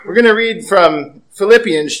We're going to read from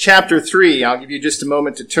Philippians chapter 3. I'll give you just a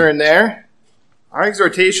moment to turn there. Our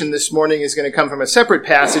exhortation this morning is going to come from a separate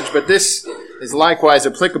passage, but this is likewise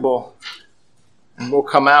applicable and will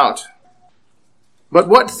come out. But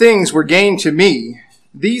what things were gained to me,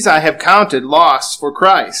 these I have counted loss for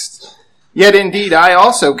Christ. Yet indeed I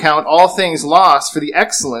also count all things loss for the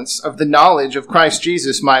excellence of the knowledge of Christ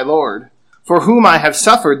Jesus my Lord, for whom I have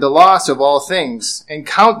suffered the loss of all things, and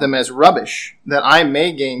count them as rubbish, that I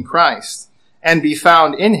may gain Christ, and be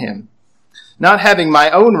found in him, not having my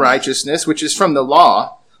own righteousness, which is from the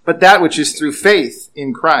law, but that which is through faith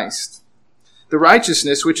in Christ, the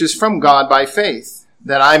righteousness which is from God by faith,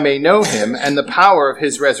 that I may know him and the power of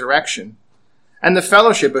his resurrection, and the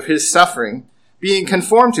fellowship of his suffering, being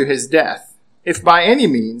conformed to his death, if by any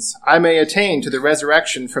means I may attain to the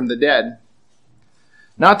resurrection from the dead.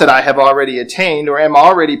 Not that I have already attained or am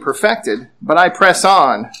already perfected, but I press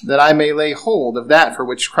on, that I may lay hold of that for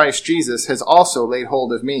which Christ Jesus has also laid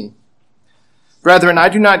hold of me. Brethren, I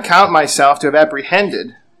do not count myself to have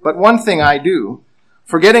apprehended, but one thing I do,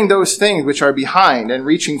 forgetting those things which are behind and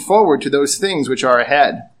reaching forward to those things which are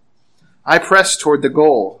ahead. I press toward the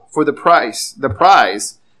goal, for the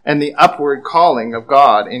prize, and the upward calling of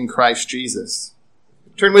God in Christ Jesus.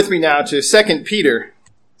 Turn with me now to 2 Peter.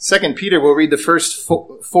 2 Peter, we'll read the first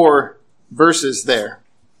four verses there,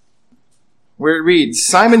 where it reads,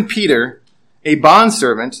 Simon Peter, a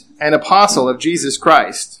bondservant and apostle of Jesus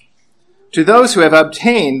Christ, to those who have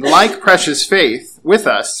obtained like precious faith with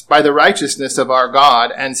us by the righteousness of our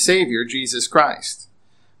God and Savior Jesus Christ.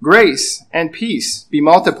 Grace and peace be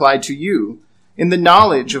multiplied to you in the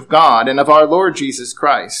knowledge of God and of our Lord Jesus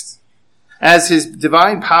Christ, as his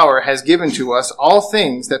divine power has given to us all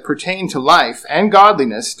things that pertain to life and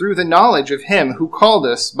godliness through the knowledge of him who called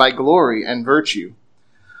us by glory and virtue,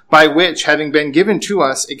 by which, having been given to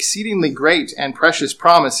us exceedingly great and precious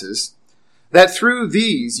promises, that through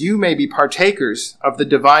these you may be partakers of the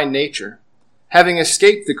divine nature, having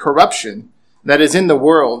escaped the corruption that is in the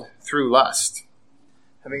world through lust.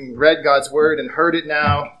 Having read God's word and heard it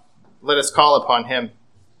now, let us call upon him.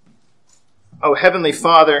 O Heavenly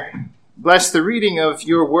Father, bless the reading of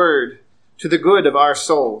your word to the good of our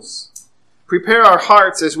souls. Prepare our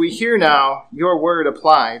hearts as we hear now your word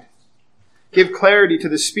applied. Give clarity to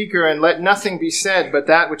the speaker and let nothing be said but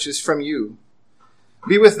that which is from you.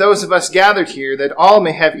 Be with those of us gathered here that all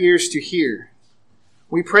may have ears to hear.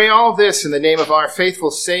 We pray all this in the name of our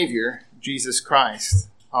faithful Savior, Jesus Christ.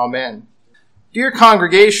 Amen. Dear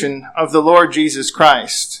congregation of the Lord Jesus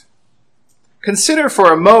Christ, consider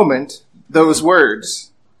for a moment those words.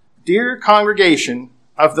 Dear congregation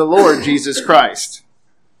of the Lord Jesus Christ.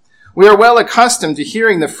 We are well accustomed to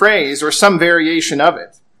hearing the phrase or some variation of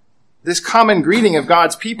it. This common greeting of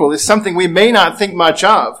God's people is something we may not think much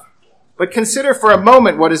of, but consider for a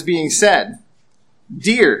moment what is being said.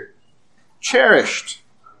 Dear, cherished,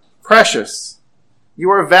 precious,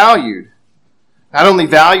 you are valued. Not only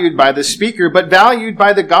valued by the speaker, but valued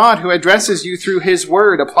by the God who addresses you through his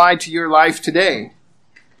word applied to your life today.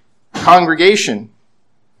 Congregation,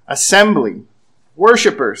 assembly,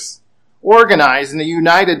 worshipers, organized in the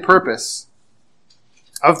united purpose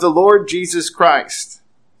of the Lord Jesus Christ,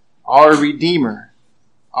 our Redeemer,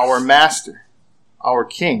 our Master, our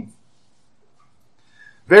King.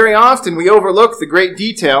 Very often we overlook the great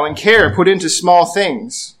detail and care put into small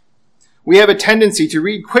things. We have a tendency to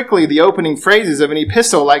read quickly the opening phrases of an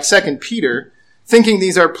epistle like 2 Peter, thinking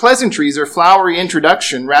these are pleasantries or flowery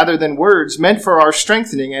introduction rather than words meant for our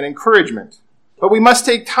strengthening and encouragement. But we must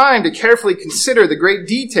take time to carefully consider the great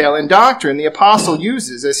detail and doctrine the apostle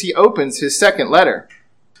uses as he opens his second letter.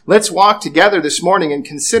 Let's walk together this morning and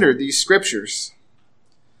consider these scriptures.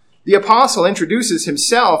 The apostle introduces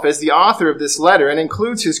himself as the author of this letter and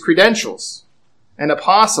includes his credentials, an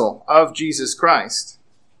apostle of Jesus Christ.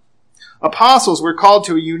 Apostles were called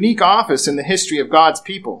to a unique office in the history of God's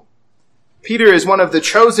people. Peter is one of the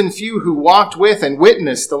chosen few who walked with and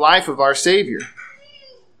witnessed the life of our Savior.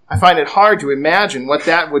 I find it hard to imagine what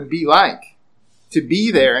that would be like, to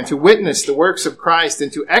be there and to witness the works of Christ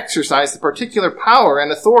and to exercise the particular power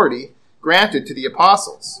and authority granted to the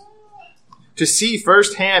apostles, to see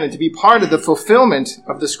firsthand and to be part of the fulfillment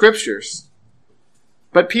of the scriptures.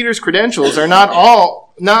 But Peter's credentials are not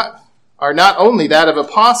only that of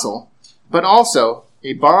apostle, but also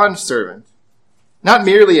a bondservant, not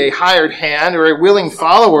merely a hired hand or a willing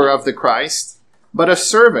follower of the Christ, but a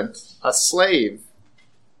servant, a slave.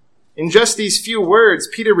 In just these few words,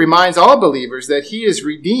 Peter reminds all believers that he is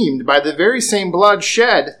redeemed by the very same blood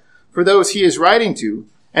shed for those he is writing to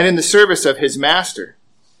and in the service of his master.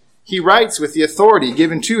 He writes with the authority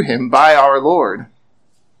given to him by our Lord.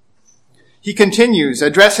 He continues,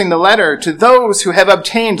 addressing the letter to those who have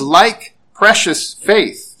obtained like precious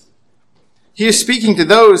faith. He is speaking to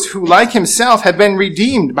those who, like himself, have been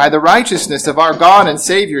redeemed by the righteousness of our God and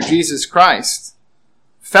Savior, Jesus Christ.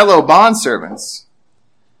 Fellow bondservants.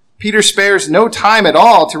 Peter spares no time at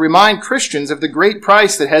all to remind Christians of the great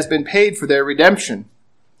price that has been paid for their redemption.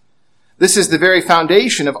 This is the very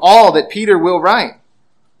foundation of all that Peter will write.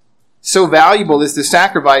 So valuable is the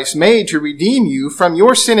sacrifice made to redeem you from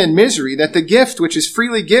your sin and misery that the gift which is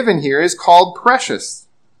freely given here is called precious.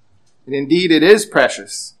 And indeed it is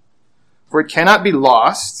precious. For it cannot be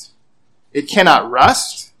lost, it cannot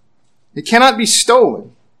rust, it cannot be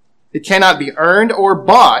stolen, it cannot be earned or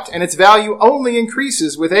bought, and its value only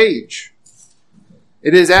increases with age.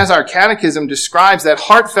 It is, as our catechism describes, that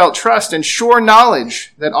heartfelt trust and sure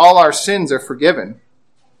knowledge that all our sins are forgiven.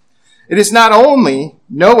 It is not only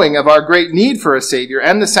knowing of our great need for a Savior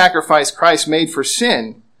and the sacrifice Christ made for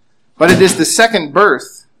sin, but it is the second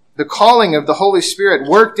birth, the calling of the Holy Spirit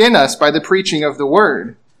worked in us by the preaching of the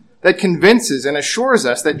Word, that convinces and assures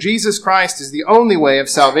us that Jesus Christ is the only way of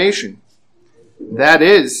salvation. That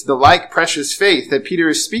is the like precious faith that Peter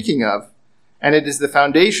is speaking of, and it is the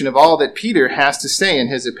foundation of all that Peter has to say in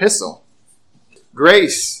his epistle.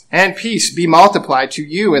 Grace and peace be multiplied to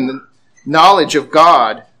you in the knowledge of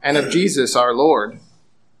God and of Jesus our Lord.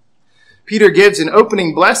 Peter gives an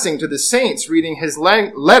opening blessing to the saints, reading his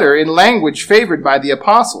letter in language favored by the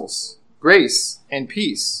apostles, grace and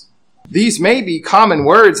peace. These may be common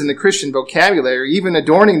words in the Christian vocabulary, even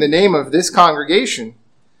adorning the name of this congregation,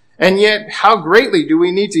 and yet how greatly do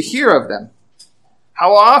we need to hear of them?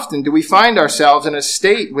 How often do we find ourselves in a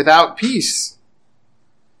state without peace?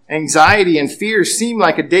 Anxiety and fear seem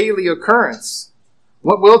like a daily occurrence.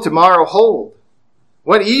 What will tomorrow hold?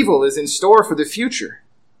 What evil is in store for the future?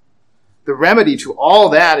 The remedy to all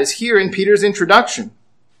that is here in Peter's introduction.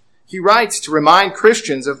 He writes to remind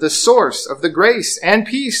Christians of the source of the grace and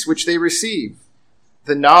peace which they receive,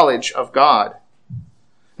 the knowledge of God.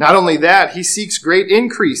 Not only that, he seeks great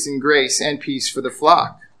increase in grace and peace for the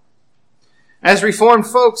flock. As Reformed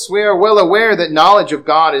folks, we are well aware that knowledge of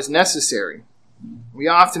God is necessary. We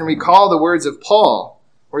often recall the words of Paul,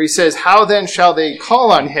 where he says, "How then shall they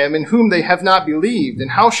call on him in whom they have not believed?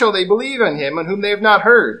 And how shall they believe on him on whom they have not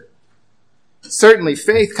heard?" Certainly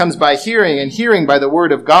faith comes by hearing, and hearing by the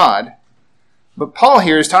word of God. But Paul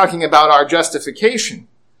here is talking about our justification.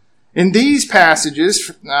 In these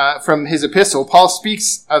passages from his epistle, Paul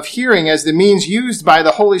speaks of hearing as the means used by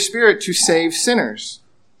the Holy Spirit to save sinners.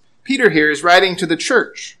 Peter here is writing to the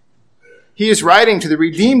church. He is writing to the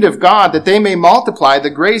redeemed of God that they may multiply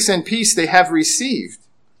the grace and peace they have received.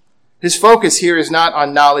 His focus here is not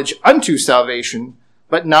on knowledge unto salvation,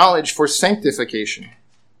 but knowledge for sanctification.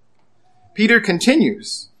 Peter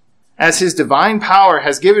continues, "As his divine power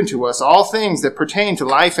has given to us all things that pertain to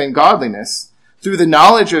life and godliness, through the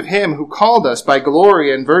knowledge of him who called us by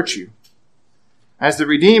glory and virtue." As the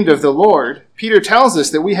redeemed of the Lord, Peter tells us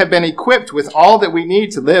that we have been equipped with all that we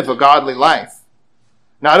need to live a godly life.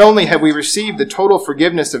 Not only have we received the total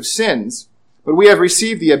forgiveness of sins, but we have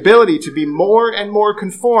received the ability to be more and more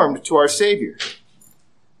conformed to our Savior.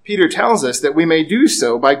 Peter tells us that we may do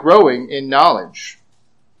so by growing in knowledge.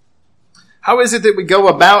 How is it that we go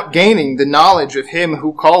about gaining the knowledge of him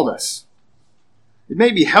who called us? It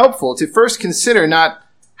may be helpful to first consider not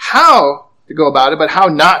how to go about it, but how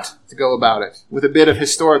not to go about it, with a bit of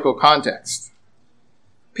historical context.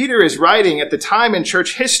 Peter is writing at the time in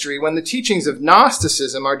church history when the teachings of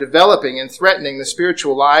Gnosticism are developing and threatening the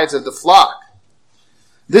spiritual lives of the flock.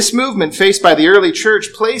 This movement faced by the early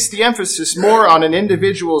church placed the emphasis more on an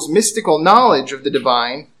individual's mystical knowledge of the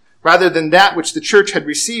divine rather than that which the church had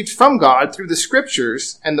received from God through the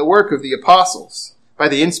scriptures and the work of the apostles, by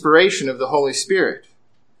the inspiration of the Holy Spirit.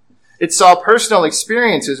 It saw personal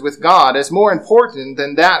experiences with God as more important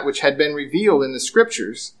than that which had been revealed in the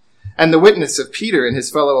scriptures and the witness of Peter and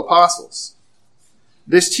his fellow apostles.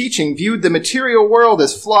 This teaching viewed the material world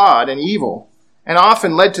as flawed and evil, and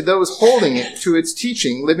often led to those holding it to its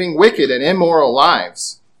teaching living wicked and immoral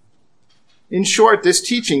lives. In short, this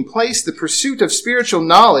teaching placed the pursuit of spiritual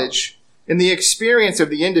knowledge in the experience of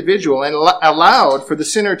the individual and allowed for the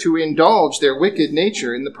sinner to indulge their wicked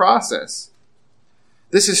nature in the process.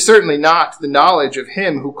 This is certainly not the knowledge of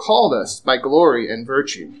him who called us by glory and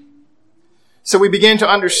virtue. So we begin to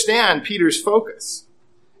understand Peter's focus.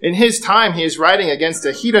 In his time, he is writing against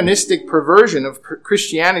a hedonistic perversion of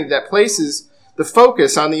Christianity that places the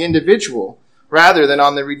focus on the individual rather than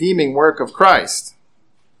on the redeeming work of Christ.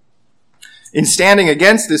 In standing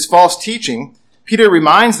against this false teaching, Peter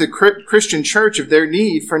reminds the Christian church of their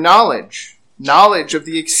need for knowledge knowledge of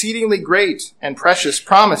the exceedingly great and precious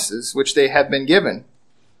promises which they have been given.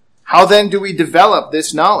 How then do we develop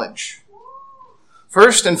this knowledge?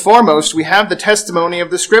 First and foremost, we have the testimony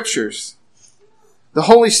of the Scriptures. The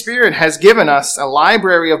Holy Spirit has given us a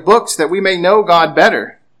library of books that we may know God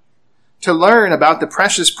better. To learn about the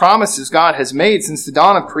precious promises God has made since the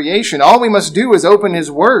dawn of creation, all we must do is open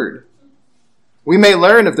His Word. We may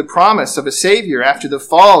learn of the promise of a Savior after the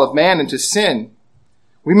fall of man into sin.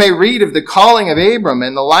 We may read of the calling of Abram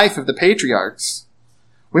and the life of the patriarchs.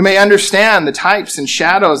 We may understand the types and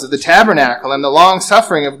shadows of the tabernacle and the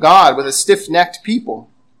long-suffering of God with a stiff-necked people.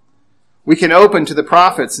 We can open to the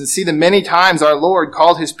prophets and see the many times our Lord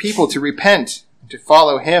called His people to repent and to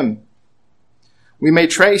follow Him. We may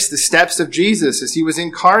trace the steps of Jesus as He was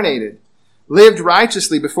incarnated, lived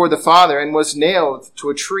righteously before the Father, and was nailed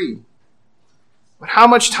to a tree. But how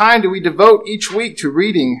much time do we devote each week to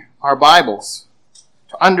reading our Bibles,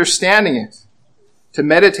 to understanding it, to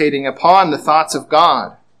meditating upon the thoughts of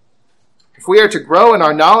God? If we are to grow in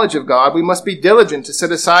our knowledge of God, we must be diligent to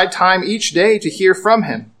set aside time each day to hear from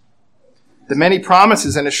Him. The many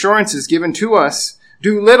promises and assurances given to us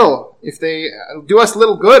do us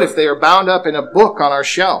little good if they are bound up in a book on our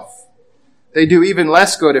shelf. They do even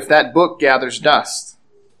less good if that book gathers dust.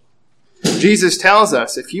 Jesus tells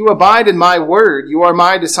us, "If you abide in my word, you are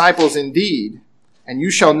my disciples indeed, and you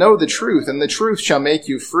shall know the truth, and the truth shall make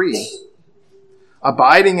you free."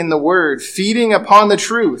 Abiding in the word, feeding upon the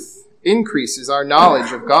truth, increases our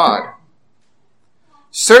knowledge of God.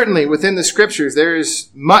 Certainly, within the Scriptures, there is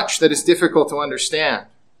much that is difficult to understand.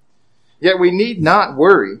 Yet we need not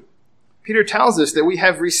worry. Peter tells us that we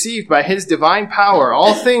have received by His divine power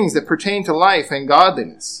all things that pertain to life and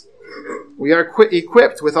godliness. We are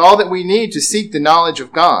equipped with all that we need to seek the knowledge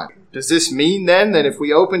of God. Does this mean then that if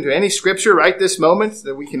we open to any Scripture right this moment,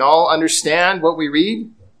 that we can all understand what we read?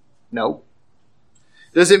 No.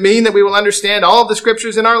 Does it mean that we will understand all of the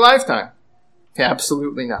Scriptures in our lifetime?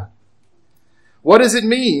 Absolutely not. What does it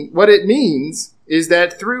mean? What it means is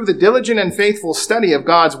that through the diligent and faithful study of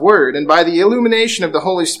God's Word and by the illumination of the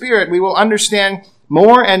Holy Spirit, we will understand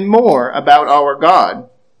more and more about our God.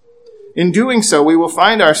 In doing so, we will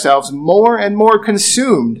find ourselves more and more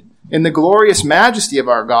consumed in the glorious majesty of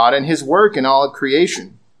our God and His work in all of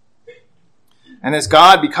creation. And as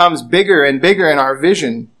God becomes bigger and bigger in our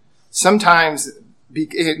vision, sometimes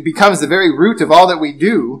it becomes the very root of all that we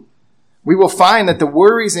do, we will find that the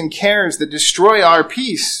worries and cares that destroy our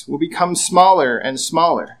peace will become smaller and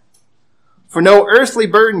smaller. For no earthly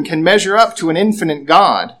burden can measure up to an infinite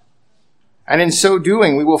God. And in so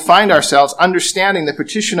doing, we will find ourselves understanding the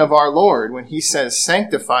petition of our Lord when He says,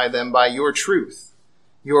 "Sanctify them by your truth.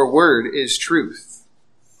 Your word is truth."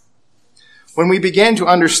 When we begin to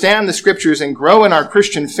understand the Scriptures and grow in our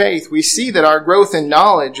Christian faith, we see that our growth in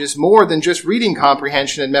knowledge is more than just reading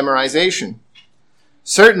comprehension and memorization.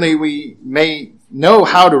 Certainly we may know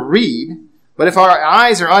how to read, but if our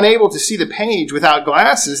eyes are unable to see the page without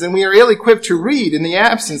glasses, then we are ill-equipped to read in the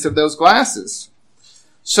absence of those glasses.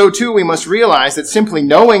 So too we must realize that simply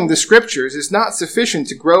knowing the Scriptures is not sufficient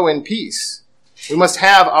to grow in peace. We must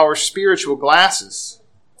have our spiritual glasses.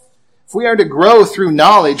 If we are to grow through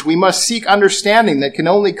knowledge, we must seek understanding that can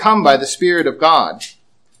only come by the Spirit of God.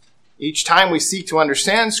 Each time we seek to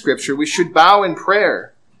understand Scripture, we should bow in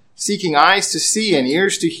prayer, seeking eyes to see and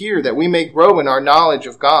ears to hear, that we may grow in our knowledge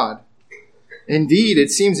of God. Indeed,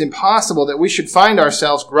 it seems impossible that we should find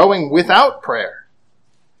ourselves growing without prayer.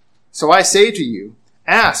 So I say to you,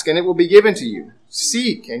 ask and it will be given to you.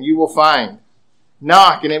 Seek and you will find.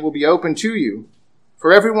 Knock and it will be opened to you.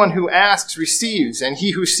 For everyone who asks receives, and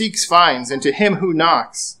he who seeks finds, and to him who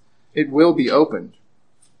knocks it will be opened.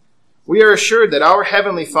 We are assured that our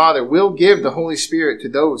Heavenly Father will give the Holy Spirit to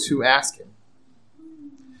those who ask Him.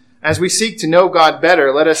 As we seek to know God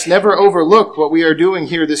better, let us never overlook what we are doing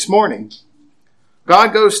here this morning.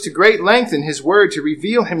 God goes to great length in His Word to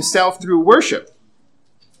reveal Himself through worship.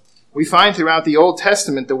 We find throughout the Old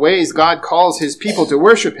Testament the ways God calls His people to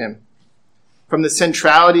worship Him. From the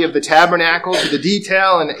centrality of the tabernacle to the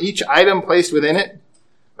detail in each item placed within it,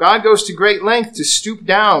 God goes to great length to stoop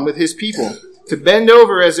down with His people, to bend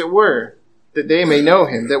over, as it were, that they may know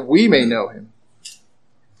Him, that we may know Him.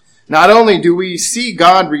 Not only do we see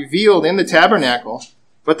God revealed in the tabernacle,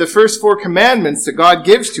 but the first 4 commandments that God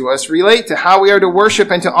gives to us relate to how we are to worship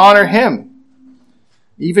and to honor Him.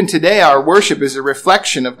 Even today, our worship is a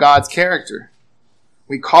reflection of God's character.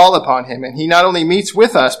 We call upon Him, and He not only meets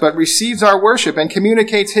with us, but receives our worship and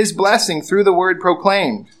communicates His blessing through the word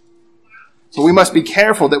proclaimed. So we must be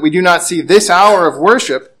careful that we do not see this hour of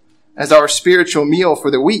worship as our spiritual meal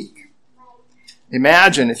for the week.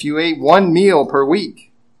 Imagine if you ate 1 meal per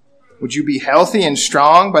week. Would you be healthy and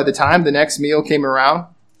strong by the time the next meal came around?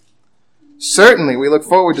 Certainly, we look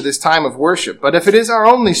forward to this time of worship, but if it is our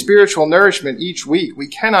only spiritual nourishment each week, we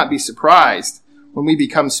cannot be surprised when we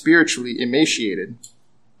become spiritually emaciated.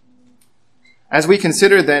 As we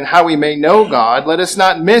consider then how we may know God, let us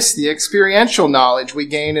not miss the experiential knowledge we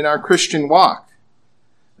gain in our Christian walk.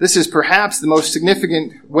 This is perhaps the most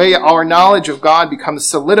significant way our knowledge of God becomes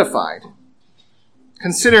solidified.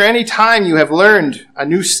 Consider any time you have learned a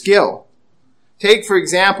new skill. Take, for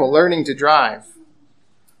example, learning to drive.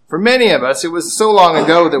 For many of us, it was so long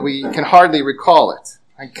ago that we can hardly recall it.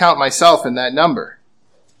 I count myself in that number.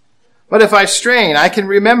 But if I strain, I can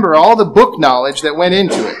remember all the book knowledge that went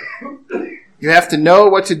into it. You have to know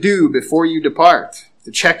what to do before you depart,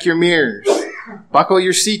 to check your mirrors, buckle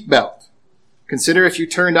your seatbelt, consider if you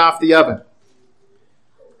turned off the oven.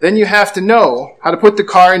 Then you have to know how to put the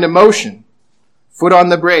car into motion, foot on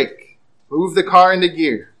the brake, move the car into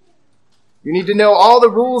gear. You need to know all the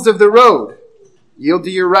rules of the road. Yield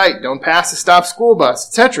to your right, don't pass a stopped school bus,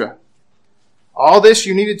 etc. All this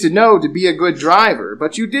you needed to know to be a good driver,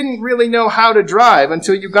 but you didn't really know how to drive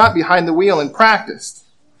until you got behind the wheel and practiced.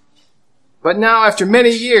 But now, after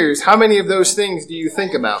many years, how many of those things do you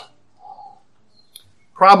think about?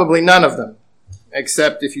 Probably none of them,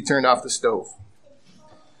 except if you turned off the stove.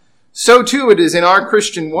 So too it is in our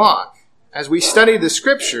Christian walk. As we study the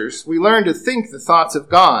Scriptures, we learn to think the thoughts of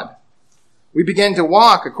God. We begin to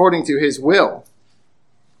walk according to His will.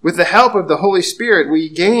 With the help of the Holy Spirit, we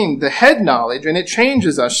gain the head knowledge, and it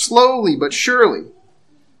changes us slowly but surely.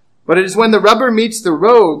 But it is when the rubber meets the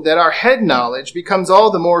road that our head knowledge becomes all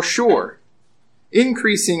the more sure,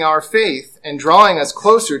 increasing our faith and drawing us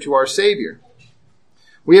closer to our Savior.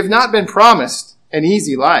 We have not been promised an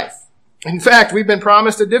easy life. In fact, we've been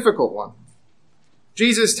promised a difficult one.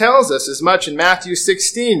 Jesus tells us as much in Matthew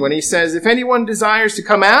 16 when he says, "If anyone desires to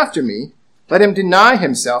come after me, let him deny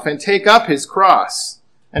himself and take up his cross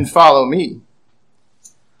and follow me."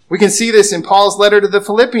 We can see this in Paul's letter to the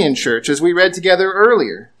Philippian church as we read together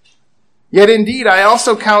earlier. "Yet indeed I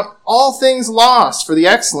also count all things lost for the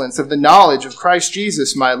excellence of the knowledge of Christ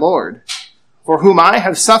Jesus my Lord, for whom I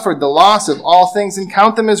have suffered the loss of all things and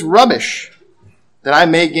count them as rubbish, that I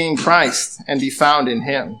may gain Christ and be found in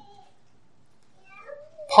him."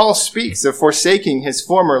 Paul speaks of forsaking his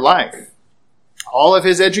former life, all of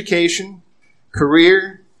his education,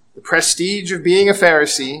 career, the prestige of being a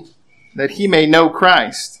Pharisee, that he may know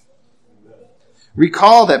Christ.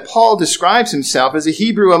 Recall that Paul describes himself as a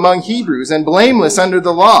Hebrew among Hebrews and blameless under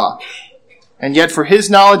the law. And yet for his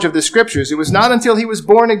knowledge of the Scriptures, it was not until he was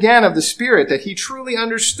born again of the Spirit that he truly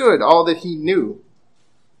understood all that he knew.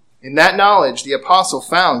 In that knowledge, the apostle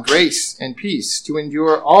found grace and peace to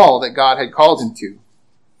endure all that God had called him to.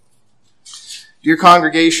 Dear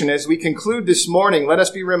congregation, as we conclude this morning, let us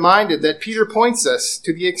be reminded that Peter points us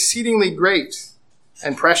to the exceedingly great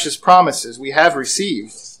and precious promises we have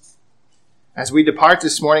received. As we depart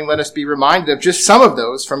this morning, let us be reminded of just some of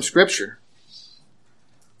those from Scripture.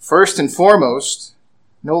 First and foremost,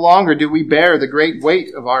 no longer do we bear the great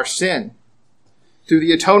weight of our sin. Through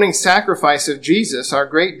the atoning sacrifice of Jesus, our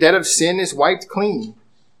great debt of sin is wiped clean.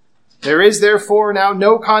 There is therefore now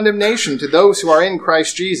no condemnation to those who are in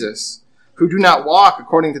Christ Jesus, who do not walk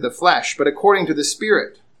according to the flesh, but according to the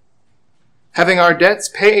Spirit. Having our debts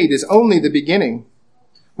paid is only the beginning.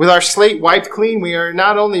 With our slate wiped clean, we are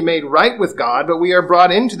not only made right with God, but we are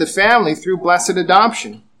brought into the family through blessed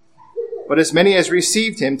adoption. But as many as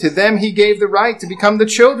received him, to them he gave the right to become the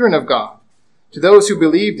children of God, to those who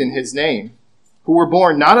believed in his name, who were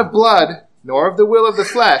born not of blood, nor of the will of the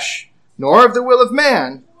flesh, nor of the will of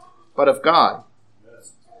man, but of God.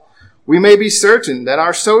 We may be certain that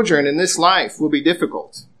our sojourn in this life will be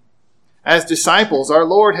difficult. As disciples, our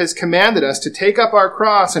Lord has commanded us to take up our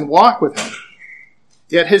cross and walk with him.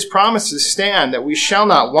 Yet his promises stand that we shall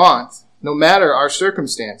not want, no matter our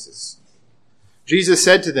circumstances. Jesus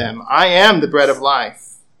said to them, "I am the bread of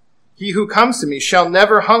life. He who comes to me shall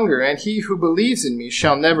never hunger, and he who believes in me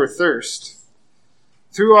shall never thirst."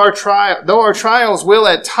 Though our trials will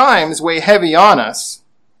at times weigh heavy on us,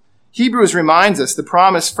 Hebrews reminds us the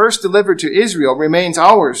promise first delivered to Israel remains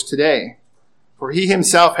ours today. For he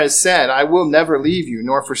himself has said, "I will never leave you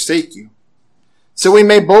nor forsake you." So we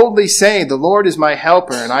may boldly say, "The Lord is my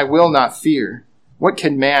helper, and I will not fear. What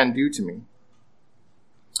can man do to me?"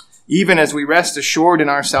 Even as we rest assured in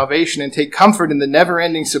our salvation and take comfort in the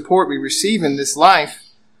never-ending support we receive in this life,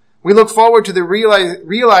 we look forward to the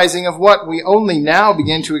realizing of what we only now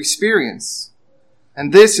begin to experience.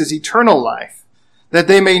 And this is eternal life, that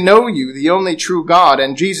they may know you, the only true God,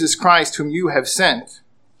 and Jesus Christ whom you have sent.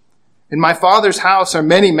 In my Father's house are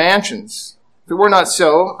many mansions. If it were not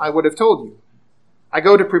so, I would have told you. I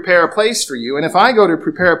go to prepare a place for you, and if I go to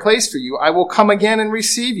prepare a place for you, I will come again and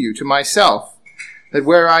receive you to myself, that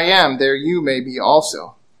where I am, there you may be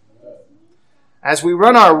also. As we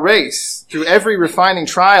run our race through every refining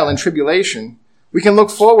trial and tribulation, we can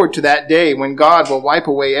look forward to that day when God will wipe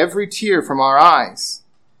away every tear from our eyes.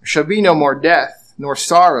 There shall be no more death, nor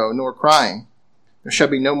sorrow, nor crying. There shall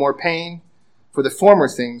be no more pain, for the former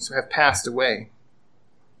things have passed away.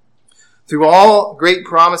 Through all these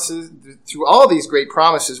great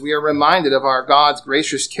promises, we are reminded of our God's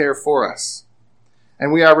gracious care for us.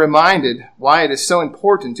 And we are reminded why it is so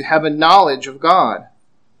important to have a knowledge of God.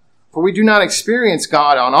 For we do not experience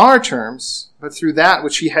God on our terms, but through that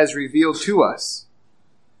which he has revealed to us.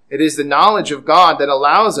 It is the knowledge of God that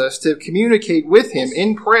allows us to communicate with him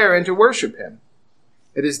in prayer and to worship him.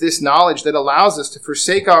 It is this knowledge that allows us to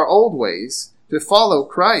forsake our old ways, to follow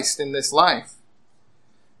Christ in this life.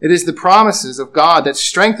 It is the promises of God that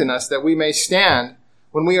strengthen us that we may stand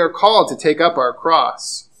when we are called to take up our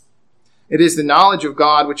cross. It is the knowledge of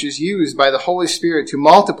God which is used by the Holy Spirit to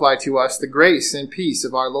multiply to us the grace and peace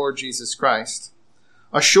of our Lord Jesus Christ,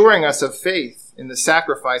 assuring us of faith in the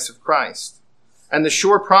sacrifice of Christ, and the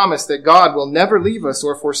sure promise that God will never leave us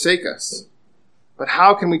or forsake us. But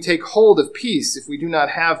how can we take hold of peace if we do not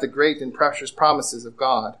have the great and precious promises of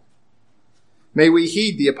God? May we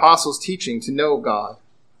heed the apostles' teaching to know God,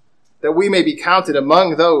 that we may be counted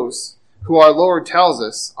among those who our Lord tells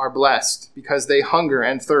us are blessed, because they hunger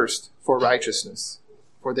and thirst for righteousness,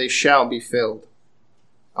 for they shall be filled.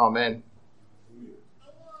 Amen.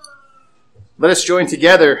 Let us join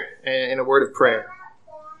together in a word of prayer.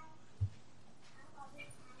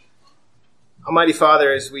 Almighty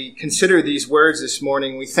Father, as we consider these words this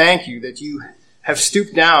morning, we thank you that you have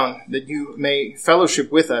stooped down, that you may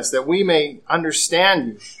fellowship with us, that we may understand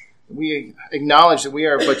you. We acknowledge that we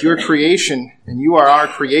are but your creation and you are our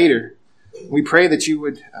creator. We pray that you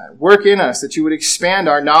would work in us, that you would expand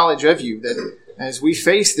our knowledge of you, that as we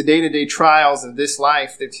face the day-to-day trials of this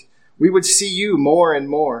life, that we would see you more and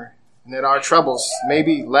more, and that our troubles may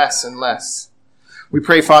be less and less. We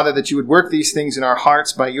pray, Father, that you would work these things in our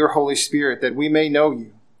hearts by your Holy Spirit, that we may know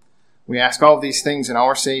you. We ask all of these things in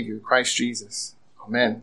our Savior, Christ Jesus. Amen.